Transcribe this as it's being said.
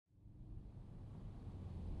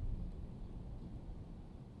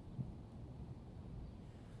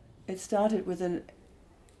It started with a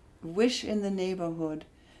wish in the neighborhood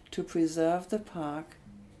to preserve the park,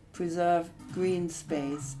 preserve green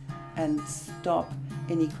space, and stop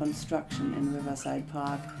any construction in Riverside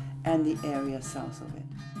Park and the area south of it.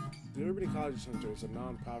 The Urban Ecology Center is a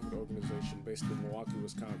non-profit organization based in Milwaukee,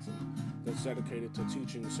 Wisconsin, that's dedicated to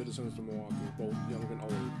teaching citizens of Milwaukee, both young and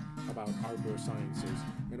old, about outdoor sciences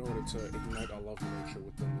in order to ignite a love of nature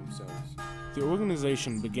within themselves. The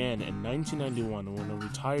organization began in 1991 when a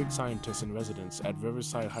retired scientist in residence at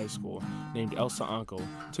Riverside High School named Elsa Ankel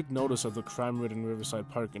took notice of the crime-ridden Riverside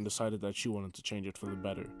Park and decided that she wanted to change it for the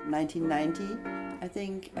better. 1990, I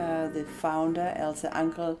think the founder, Elsa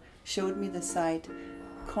Ankel, showed me the site,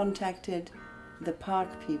 contacted the park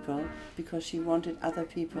people because she wanted other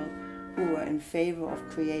people who were in favor of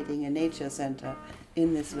creating a nature center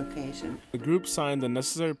in this location. The group signed the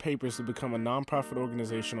necessary papers to become a non-profit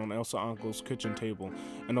organization on Elsa Ankel's kitchen table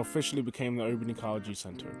and officially became the Urban Ecology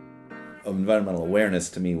Center. Environmental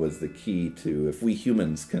awareness to me was the key to, if we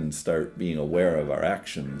humans can start being aware of our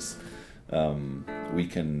actions, we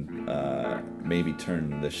can maybe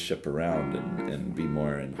turn this ship around and be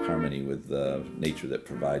more in harmony with the nature that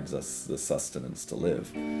provides us the sustenance to live.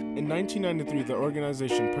 In 1993, the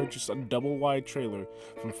organization purchased a double-wide trailer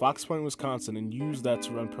from Fox Point, Wisconsin, and used that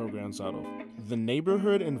to run programs out of. The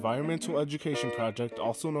Neighborhood Environmental Education Project,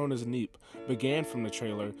 also known as NEEP, began from the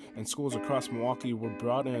trailer, and schools across Milwaukee were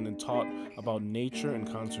brought in and taught about nature and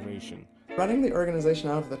conservation. Running the organization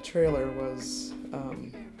out of the trailer was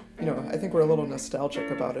I think we're a little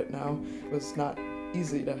nostalgic about it now. It was not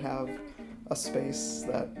easy to have a space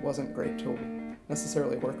that wasn't great to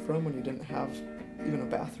necessarily work from when you didn't have even a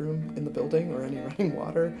bathroom in the building or any running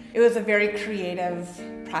water. It was a very creative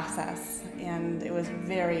process, and it was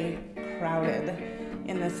very crowded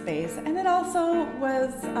in the space. And it also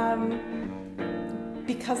was,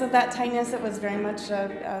 because of that tightness, it was very much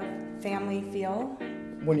a family feel.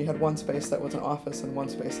 When you had one space that was an office and one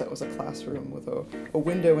space that was a classroom with a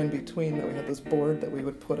window in between, that we had this board that we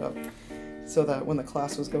would put up so that when the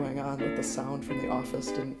class was going on, that the sound from the office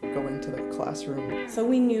didn't go into the classroom. So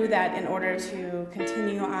we knew that in order to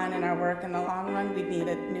continue on in our work in the long run, we'd need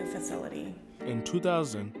a new facility. In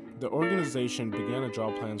 2000, the organization began to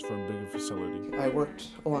draw plans for a bigger facility. I worked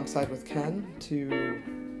alongside with Ken to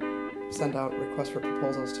send out requests for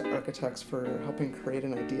proposals to architects for helping create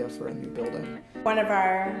an idea for a new building. One of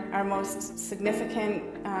our most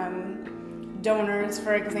significant donors,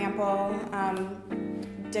 for example,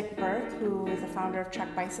 Dick Burke, who is the founder of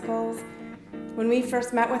Trek Bicycles. When we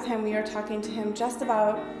first met with him, we were talking to him just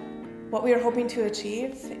about what we were hoping to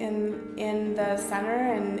achieve in the center,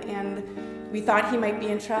 and we thought he might be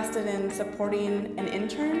interested in supporting an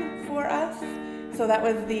intern for us. So that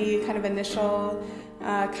was the kind of initial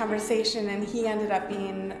conversation, and he ended up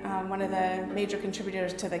being one of the major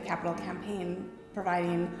contributors to the capital campaign,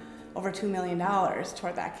 providing over $2 million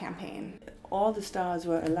toward that campaign. All the stars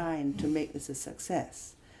were aligned to make this a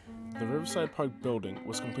success. The Riverside Park building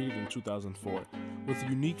was completed in 2004 with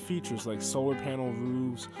unique features like solar panel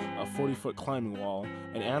roofs, a 40-foot climbing wall,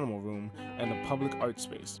 an animal room, and a public art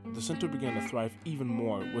space. The center began to thrive even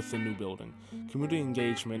more with the new building. Community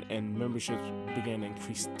engagement and memberships began to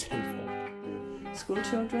increase tenfold. School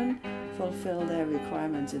children fulfill their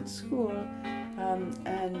requirements in school,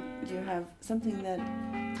 and you have something that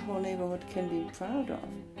the whole neighborhood can be proud of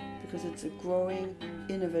because it's a growing,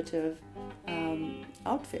 innovative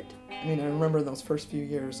outfit. I mean, I remember in those first few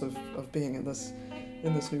years of being in this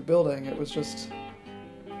new building, it was just,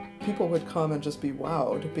 people would come and just be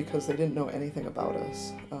wowed because they didn't know anything about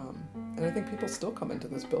us. And I think people still come into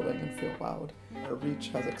this building and feel wowed. Our reach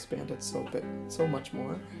has expanded so much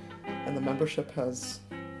more, and the membership has,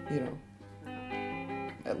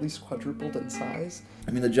 at least quadrupled in size.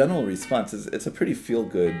 I mean, the general response is it's a pretty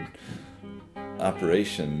feel-good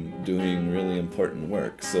operation doing really important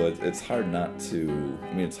work, so it's hard not to,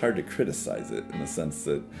 it's hard to criticize it in the sense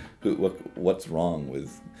that what's wrong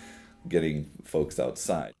with getting folks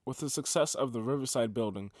outside. With the success of the Riverside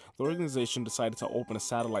building, the organization decided to open a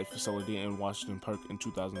satellite facility in Washington Park in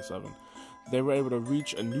 2007. They were able to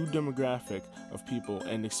reach a new demographic of people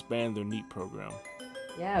and expand their NEAT program.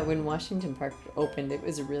 Yeah, when Washington Park opened, it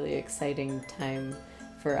was a really exciting time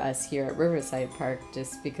for us here at Riverside Park,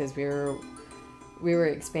 just because we were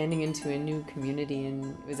expanding into a new community,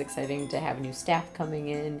 and it was exciting to have new staff coming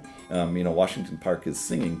in. Washington Park is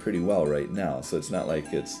singing pretty well right now, so it's not like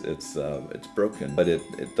it's broken, but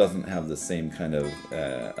it doesn't have the same kind of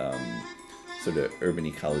sort of urban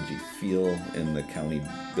ecology feel in the county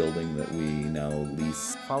building that we now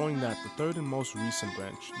lease. Following that, the third and most recent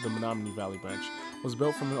branch, the Menominee Valley branch, was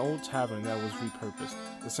built from an old tavern that was repurposed.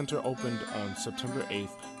 The center opened on September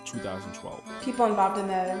 8th, 2012. People involved in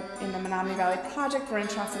the Menominee Valley project were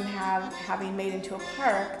interested in having made into a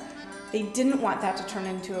park. They didn't want that to turn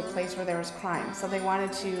into a place where there was crime, so they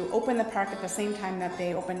wanted to open the park at the same time that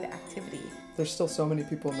they opened activity. There's still so many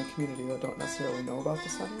people in the community that don't necessarily know about the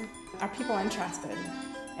center. Are people interested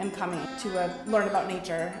in coming to learn about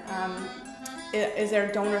nature? Is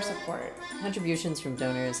there donor support? Contributions from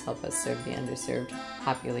donors help us serve the underserved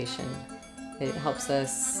population. It helps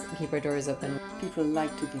us keep our doors open. People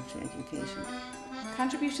like to give to education.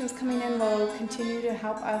 Contributions coming in will continue to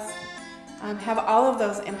help us have all of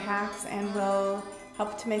those impacts and will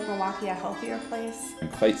help to make Milwaukee a healthier place. I'm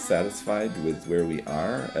quite satisfied with where we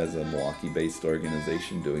are as a Milwaukee-based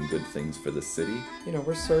organization doing good things for the city. You know,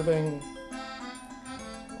 we're serving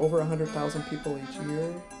over 100,000 people each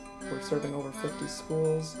year. We're serving over 50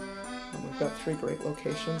 schools. We've got 3 great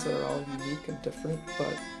locations that are all unique and different,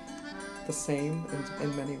 but the same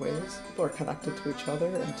in many ways. People are connected to each other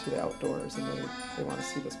and to the outdoors, and they want to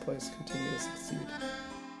see this place continue to succeed.